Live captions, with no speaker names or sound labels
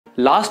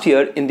Last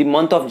year, in the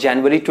month of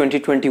January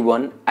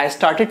 2021, I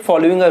started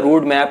following a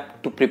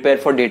roadmap to prepare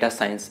for data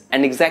science.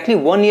 And exactly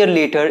 1 year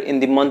later, in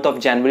the month of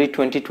January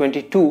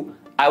 2022,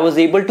 I was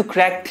able to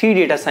crack 3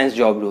 data science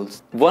job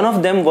roles. One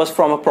of them was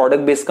from a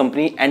product-based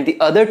company and the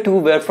other 2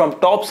 were from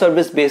top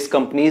service-based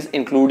companies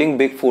including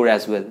Big 4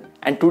 as well.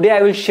 And today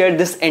I will share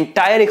this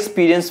entire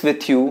experience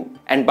with you,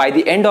 and by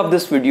the end of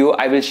this video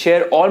I will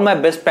share all my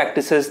best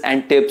practices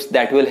and tips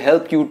that will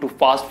help you to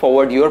fast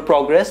forward your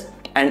progress,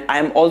 and I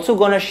am also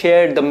gonna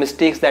share the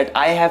mistakes that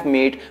I have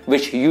made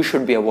which you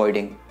should be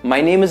avoiding. My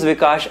name is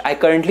Vikash. I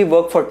currently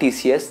work for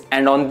TCS,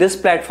 and on this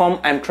platform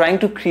I'm trying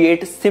to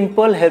create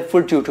simple,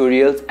 helpful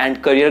tutorials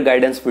and career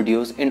guidance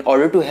videos in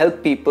order to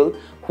help people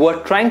who are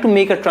trying to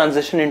make a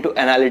transition into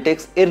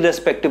analytics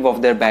irrespective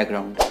of their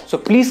background. So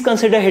please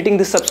consider hitting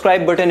the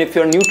subscribe button if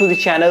you're new to the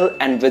channel,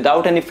 and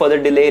without any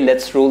further delay,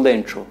 let's roll the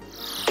intro.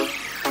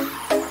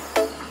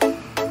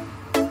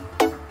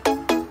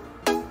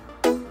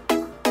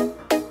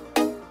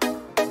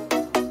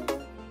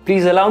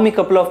 Please allow me a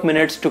couple of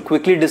minutes to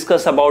quickly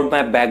discuss about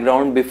my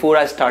background before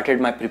I started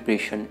my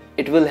preparation.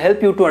 It will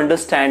help you to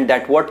understand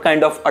that what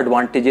kind of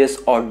advantages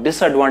or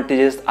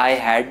disadvantages I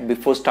had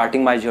before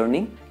starting my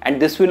journey,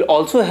 and this will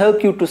also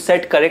help you to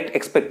set correct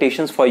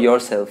expectations for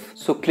yourself.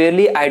 So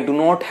clearly I do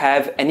not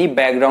have any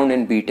background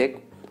in BTech.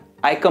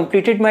 I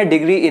completed my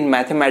degree in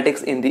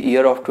mathematics in the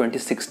year of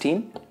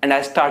 2016, and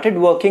I started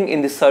working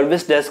in the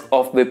service desk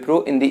of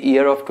Wipro in the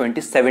year of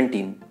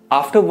 2017.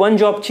 After one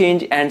job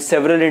change and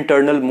several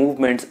internal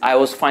movements, I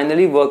was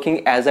finally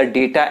working as a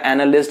data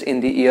analyst in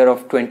the year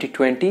of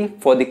 2020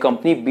 for the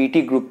company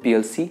BT Group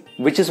PLC,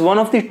 which is one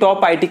of the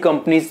top IT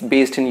companies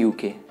based in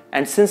UK.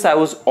 And since I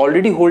was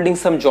already holding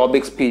some job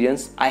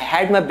experience, I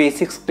had my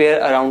basics clear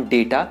around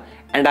data,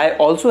 and I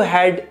also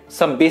had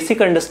some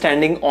basic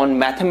understanding on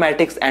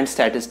mathematics and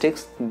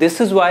statistics. This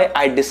is why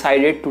I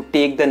decided to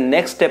take the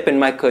next step in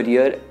my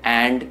career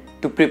and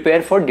to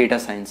prepare for data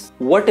science.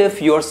 What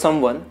if you're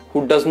someone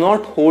who does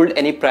not hold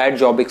any prior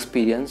job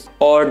experience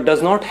or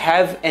does not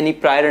have any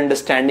prior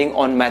understanding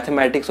on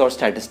mathematics or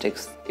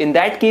statistics? In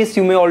that case,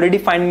 you may already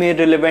find me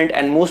irrelevant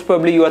and most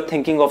probably you are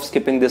thinking of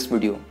skipping this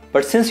video.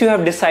 But since you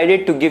have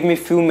decided to give me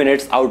few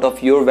minutes out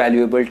of your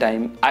valuable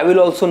time, I will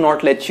also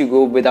not let you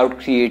go without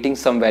creating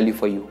some value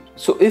for you.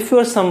 So if you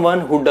are someone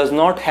who does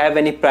not have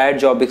any prior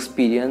job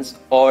experience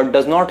or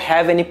does not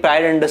have any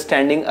prior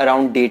understanding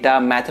around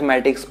data,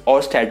 mathematics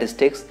or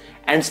statistics,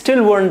 and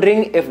still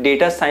wondering if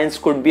data science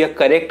could be a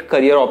correct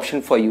career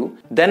option for you,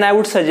 then I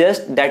would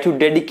suggest that you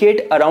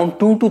dedicate around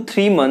 2 to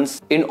 3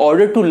 months in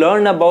order to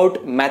learn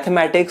about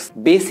mathematics,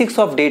 basics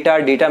of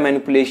data, data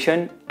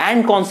manipulation,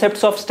 and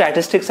concepts of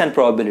statistics and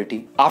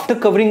probability. After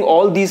covering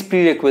all these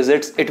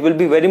prerequisites, it will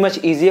be very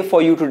much easier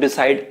for you to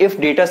decide if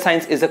data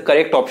science is a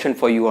correct option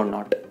for you or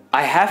not.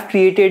 I have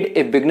created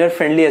a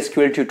beginner-friendly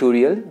SQL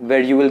tutorial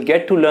where you will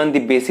get to learn the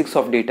basics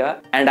of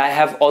data, and I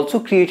have also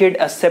created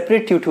a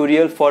separate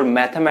tutorial for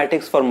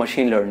mathematics for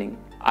machine learning.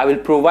 I will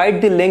provide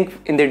the link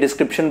in the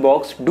description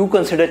box. Do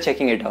consider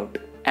checking it out.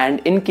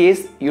 And in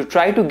case you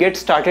try to get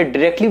started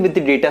directly with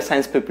the data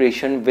science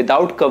preparation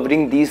without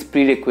covering these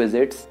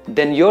prerequisites,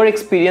 then your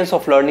experience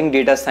of learning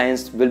data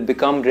science will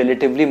become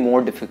relatively more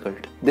difficult.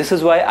 This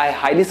is why I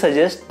highly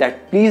suggest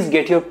that please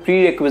get your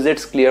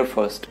prerequisites clear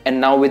first.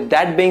 And now with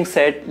that being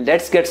said,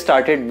 let's get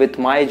started with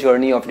my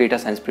journey of data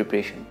science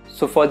preparation.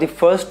 So for the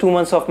first 2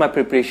 months of my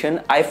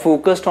preparation, I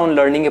focused on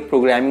learning a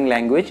programming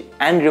language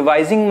and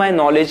revising my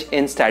knowledge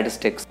in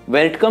statistics.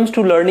 When it comes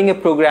to learning a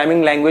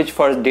programming language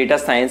for data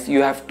science,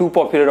 you have 2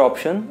 popular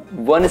options.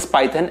 One is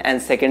Python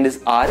and second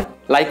is R.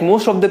 Like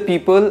most of the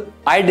people,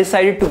 I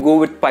decided to go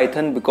with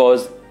Python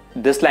because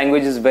this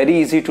language is very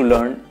easy to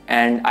learn,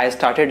 and I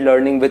started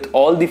learning with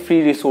all the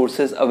free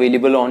resources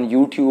available on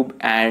YouTube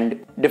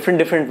and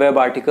different web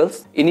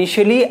articles.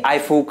 Initially, I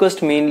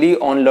focused mainly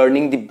on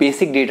learning the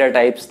basic data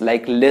types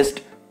like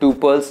list,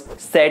 tuples,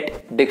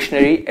 set,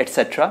 dictionary,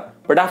 etc.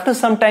 But after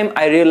some time,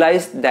 I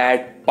realized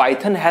that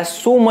Python has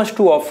so much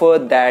to offer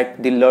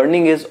that the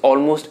learning is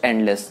almost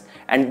endless.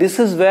 And this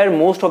is where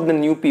most of the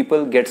new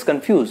people gets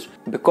confused,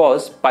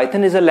 because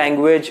Python is a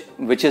language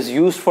which is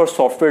used for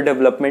software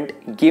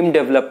development, game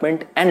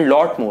development and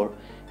lot more.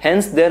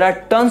 Hence, there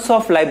are tons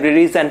of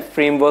libraries and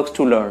frameworks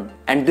to learn.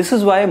 And this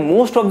is why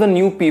most of the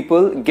new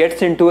people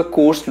gets into a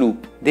course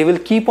loop. They will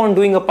keep on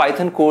doing a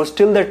Python course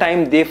till the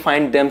time they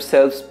find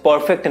themselves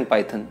perfect in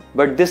Python.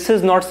 But this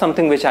is not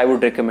something which I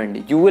would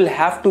recommend. You will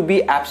have to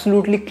be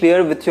absolutely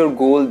clear with your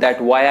goal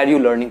that why are you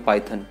learning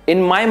Python.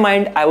 In my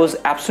mind, I was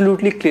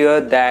absolutely clear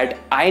that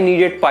I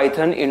needed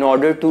Python in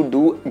order to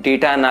do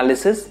data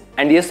analysis,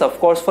 and yes, of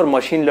course, for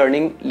machine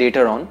learning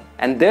later on.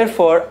 And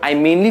therefore, I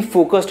mainly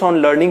focused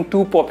on learning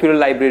 2 popular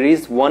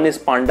libraries. One is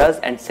Pandas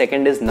and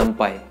second is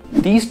NumPy.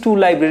 These two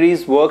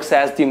libraries works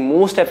as the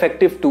most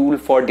effective tool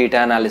for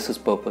data analysis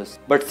purpose.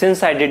 But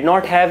since I did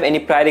not have any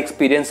prior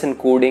experience in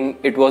coding,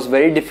 it was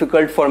very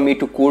difficult for me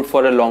to code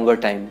for a longer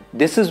time.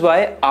 This is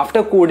why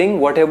after coding,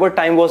 whatever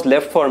time was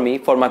left for me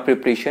for my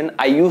preparation,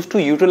 I used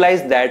to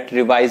utilize that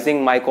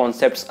revising my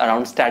concepts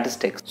around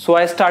statistics. So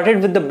I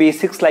started with the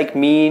basics like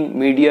mean,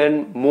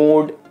 median,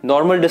 mode,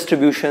 normal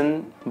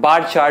distribution,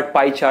 bar chart,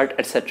 pie chart,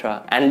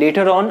 etc. And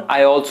later on,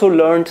 I also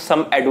learned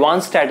some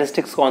advanced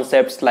statistics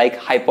concepts like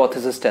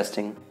hypothesis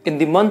testing. In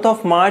the month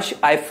of March,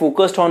 I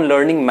focused on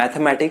learning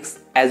mathematics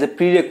as a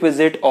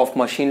prerequisite of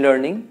machine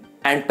learning,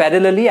 and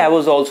parallelly, I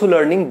was also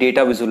learning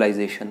data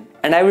visualization.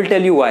 And I will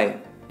tell you why.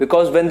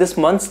 Because when this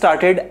month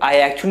started,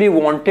 I actually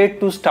wanted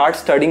to start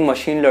studying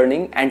machine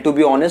learning, and to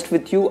be honest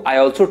with you, I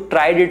also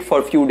tried it for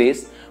a few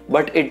days.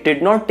 But it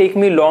did not take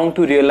me long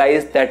to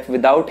realize that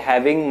without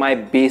having my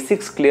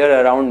basics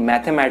clear around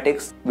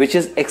mathematics, which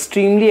is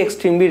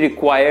extremely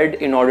required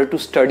in order to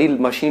study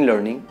machine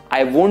learning,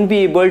 I won't be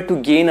able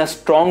to gain a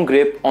strong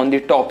grip on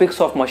the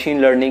topics of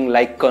machine learning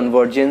like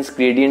convergence,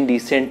 gradient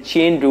descent,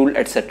 chain rule,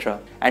 etc.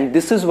 And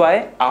this is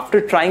why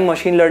after trying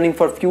machine learning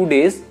for a few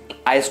days,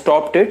 I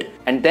stopped it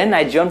and then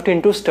I jumped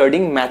into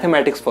studying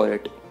mathematics for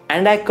it.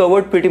 And I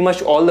covered pretty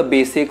much all the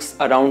basics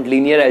around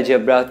linear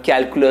algebra,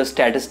 calculus,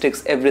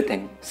 statistics,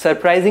 everything.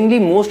 Surprisingly,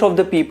 most of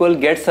the people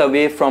gets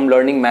away from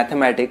learning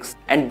mathematics,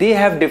 and they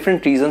have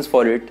different reasons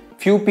for it.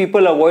 Few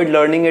people avoid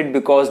learning it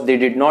because they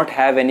did not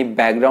have any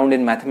background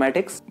in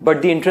mathematics.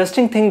 But the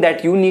interesting thing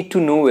that you need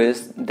to know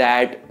is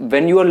that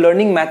when you are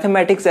learning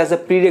mathematics as a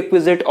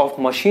prerequisite of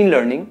machine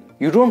learning,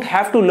 you don't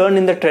have to learn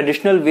in the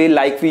traditional way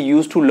like we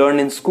used to learn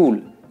in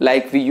school.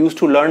 Like we used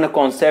to learn a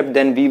concept,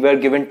 then we were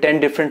given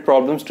 10 different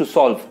problems to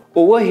solve.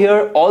 Over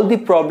here, all the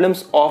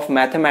problems of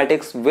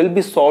mathematics will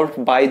be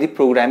solved by the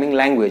programming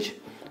language.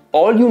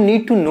 All you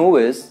need to know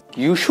is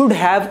you should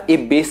have a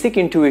basic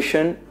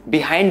intuition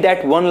behind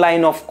that one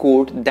line of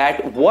code,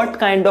 that what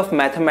kind of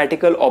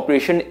mathematical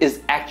operation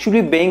is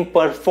actually being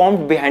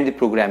performed behind the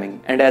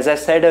programming. And as I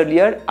said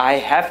earlier, I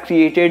have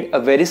created a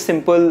very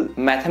simple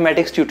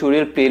mathematics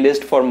tutorial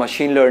playlist for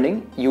machine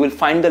learning. You will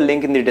find the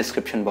link in the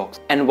description box.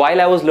 And while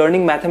I was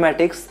learning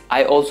mathematics,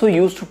 I also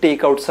used to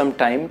take out some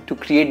time to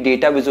create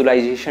data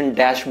visualization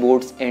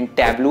dashboards in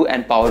Tableau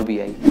and Power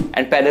BI.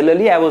 And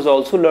parallelly, I was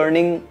also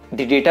learning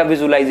the data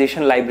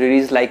visualization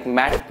libraries like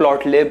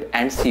Matplotlib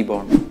and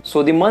Seaborn.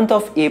 So the month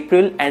of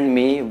April and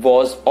May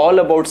was all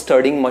about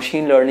studying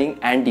machine learning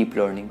and deep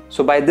learning.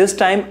 So by this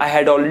time, I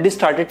had already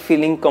started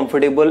feeling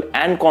comfortable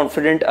and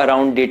confident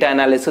around data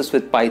analysis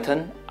with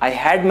Python. I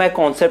had my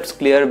concepts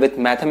clear with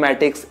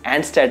mathematics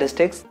and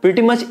statistics,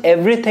 pretty much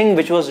everything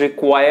which was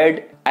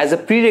required as a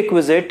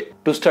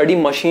prerequisite to study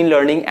machine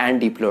learning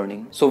and deep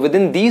learning. So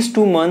within these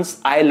 2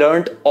 months, I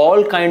learned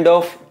all kind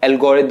of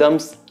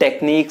algorithms,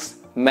 techniques,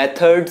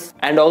 methods,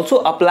 and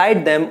also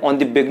applied them on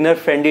the beginner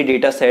friendly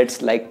data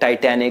sets like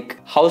Titanic,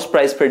 house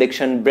price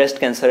prediction, breast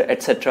cancer,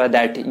 etc.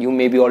 that you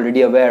may be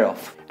already aware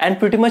of. And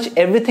pretty much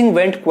everything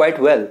went quite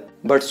well.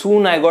 But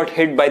soon I got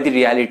hit by the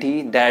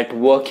reality that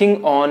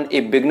working on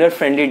a beginner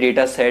friendly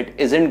data set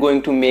isn't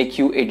going to make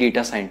you a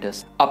data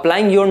scientist.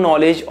 Applying your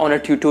knowledge on a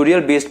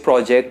tutorial based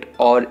project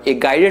or a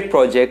guided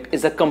project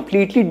is a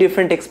completely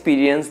different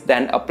experience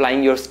than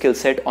applying your skill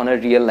set on a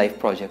real life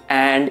project.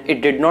 And it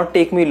did not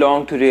take me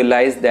long to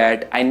realize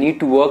that I need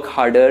to work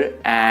harder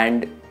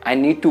and I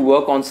need to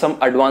work on some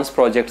advanced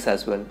projects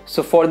as well.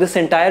 So for this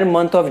entire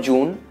month of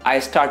June, I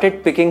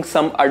started picking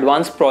some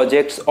advanced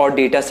projects or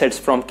data sets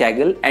from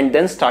Kaggle and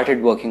then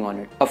started working on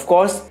it. Of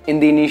course,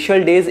 in the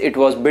initial days, it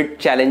was a bit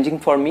challenging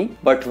for me,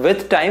 but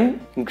with time,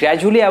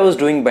 gradually I was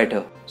doing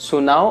better. So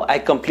now I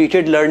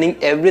completed learning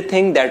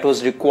everything that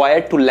was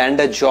required to land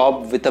a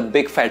job with a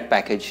big fat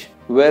package.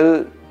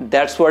 Well,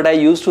 that's what I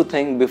used to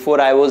think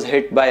before I was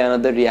hit by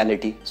another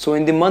reality. So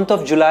in the month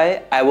of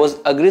July, I was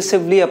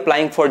aggressively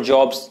applying for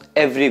jobs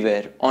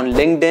everywhere. On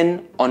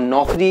LinkedIn, on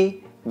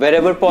Naukri,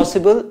 wherever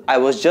possible, I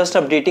was just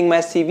updating my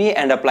CV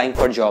and applying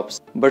for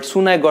jobs. But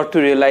soon I got to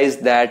realize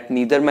that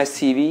neither my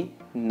CV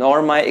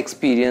nor my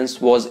experience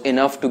was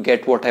enough to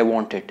get what I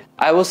wanted.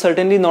 I was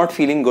certainly not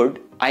feeling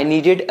good. I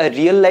needed a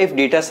real-life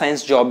data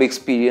science job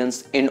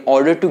experience in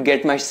order to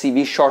get my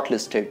CV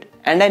shortlisted.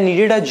 And I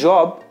needed a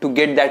job to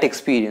get that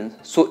experience.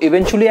 So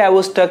eventually I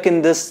was stuck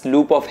in this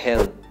loop of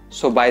hell.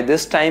 So by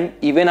this time,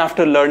 even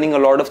after learning a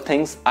lot of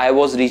things, I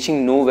was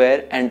reaching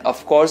nowhere, and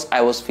of course I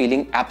was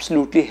feeling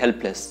absolutely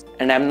helpless.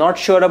 And I'm not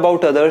sure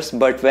about others,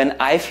 but when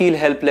I feel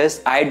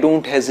helpless, I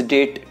don't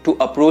hesitate to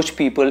approach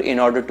people in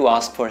order to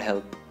ask for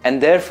help. And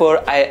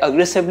therefore, I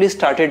aggressively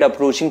started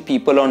approaching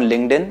people on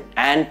LinkedIn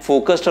and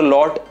focused a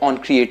lot on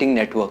creating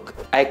network.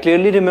 I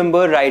clearly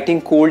remember writing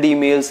cold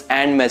emails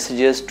and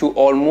messages to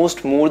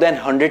almost more than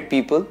 100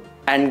 people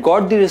and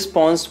got the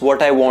response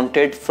what I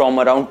wanted from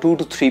around 2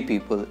 to 3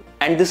 people.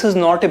 And this is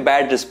not a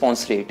bad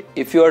response rate.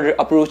 If you are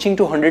approaching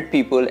to 100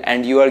 people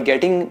and you are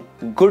getting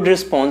good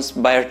response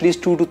by at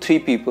least 2 to 3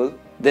 people,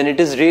 then it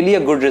is really a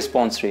good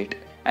response rate.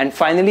 And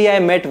finally, I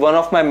met one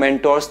of my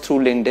mentors through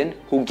LinkedIn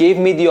who gave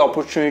me the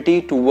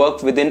opportunity to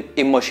work within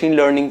a machine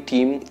learning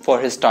team for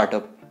his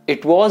startup.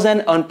 It was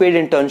an unpaid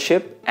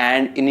internship,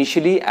 and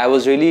initially I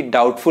was really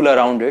doubtful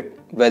around it,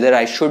 whether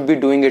I should be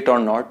doing it or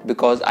not,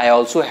 because I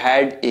also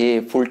had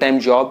a full-time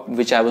job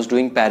which I was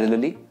doing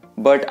parallelly.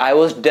 But I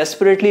was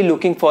desperately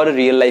looking for a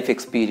real-life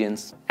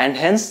experience, and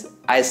hence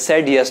I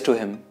said yes to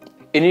him.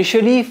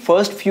 Initially,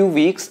 first few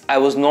weeks, I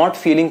was not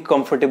feeling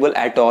comfortable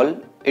at all.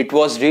 It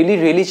was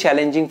really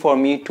challenging for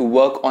me to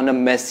work on a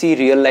messy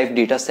real-life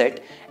data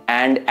set,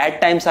 and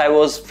at times I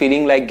was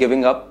feeling like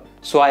giving up.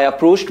 So I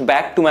approached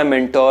back to my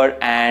mentor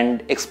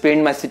and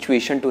explained my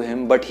situation to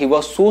him, but he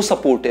was so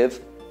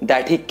supportive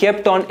that he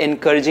kept on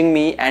encouraging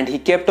me and he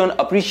kept on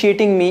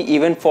appreciating me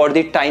even for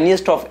the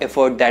tiniest of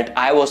effort that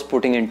I was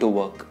putting into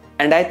work.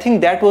 And I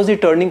think that was the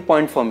turning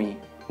point for me.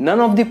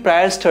 None of the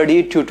prior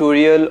study,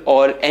 tutorial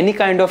or any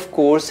kind of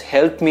course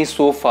helped me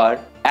so far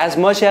as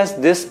much as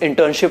this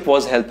internship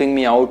was helping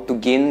me out to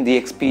gain the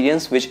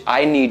experience which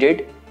I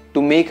needed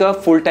to make a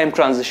full-time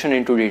transition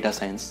into data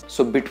science.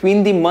 So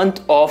between the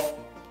month of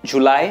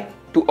July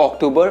to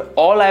October,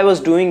 all I was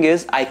doing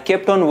is I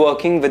kept on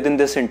working within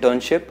this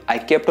internship. I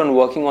kept on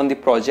working on the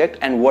project,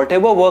 and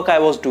whatever work I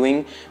was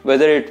doing,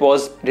 whether it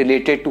was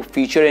related to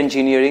feature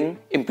engineering,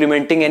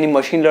 implementing any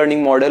machine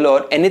learning model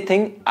or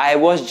anything, I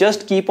was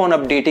just keep on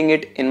updating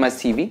it in my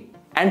CV.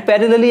 And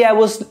parallelly, I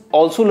was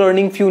also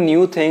learning few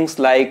new things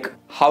like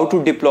how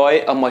to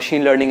deploy a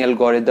machine learning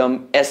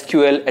algorithm,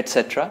 SQL,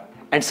 etc.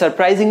 And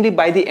surprisingly,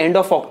 by the end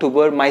of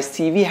October, my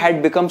CV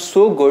had become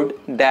so good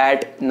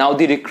that now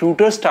the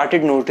recruiters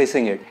started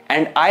noticing it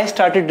and I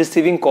started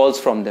receiving calls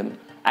from them.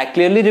 I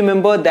clearly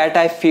remember that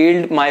I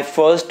failed my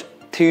first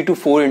 3 to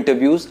 4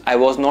 interviews. I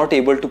was not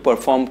able to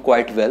perform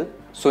quite well.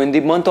 So in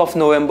the month of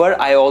November,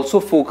 I also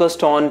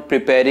focused on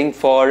preparing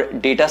for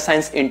data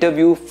science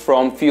interview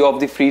from few of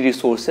the free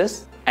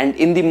resources. And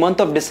in the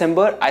month of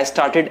December, I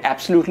started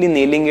absolutely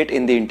nailing it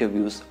in the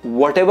interviews.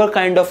 Whatever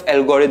kind of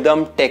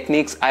algorithm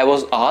techniques I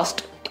was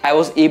asked, I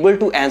was able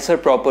to answer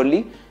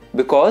properly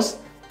because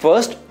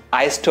first,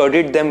 I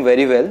studied them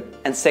very well,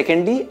 and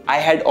secondly, I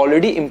had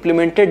already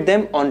implemented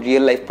them on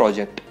real life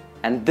project.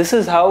 And this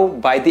is how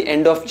by the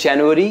end of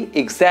January,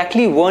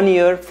 exactly 1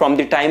 year from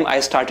the time I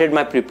started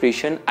my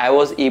preparation, I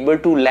was able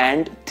to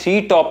land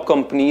 3 top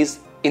companies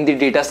in the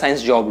data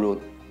science job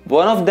role.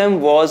 One of them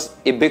was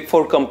a Big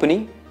 4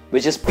 company,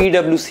 which is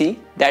PwC,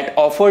 that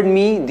offered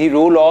me the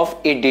role of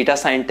a data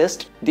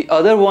scientist. The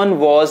other one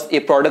was a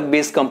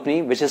product-based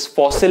company, which is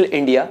Fossil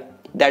India,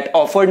 that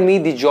offered me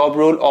the job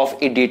role of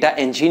a data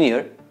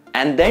engineer.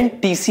 And then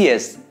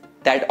TCS,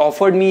 that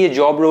offered me a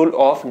job role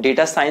of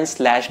data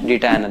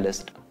science/data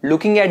analyst.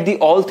 Looking at the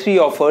all 3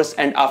 offers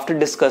and after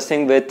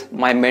discussing with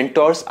my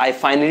mentors, I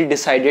finally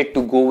decided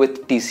to go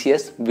with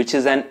TCS, which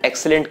is an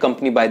excellent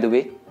company by the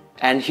way.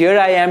 And here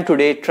I am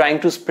today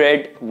trying to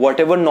spread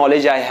whatever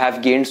knowledge I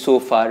have gained so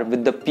far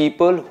with the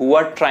people who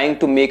are trying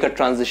to make a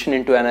transition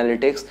into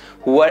analytics,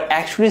 who are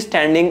actually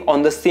standing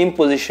on the same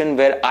position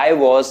where I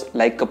was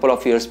like a couple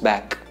of years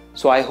back.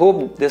 So I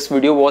hope this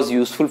video was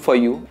useful for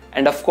you.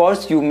 And of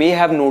course, you may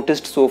have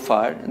noticed so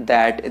far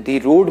that the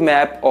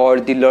roadmap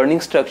or the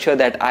learning structure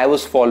that I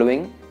was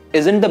following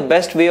isn't the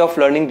best way of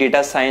learning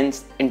data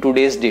science in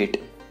today's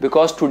date.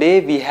 Because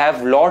today we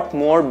have lot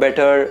more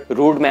better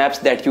roadmaps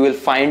that you will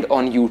find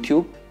on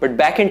YouTube. But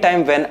back in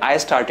time when I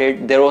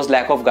started, there was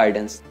lack of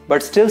guidance.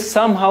 But still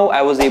somehow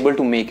I was able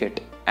to make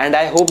it. And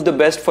I hope the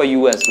best for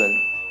you as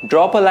well.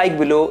 Drop a like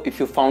below if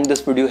you found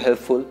this video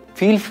helpful.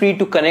 Feel free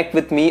to connect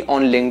with me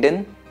on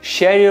LinkedIn.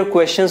 Share your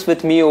questions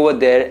with me over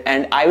there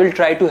and I will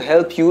try to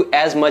help you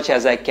as much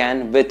as I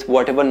can with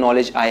whatever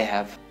knowledge I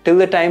have. Till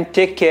the time,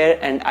 take care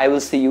and I will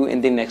see you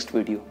in the next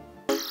video.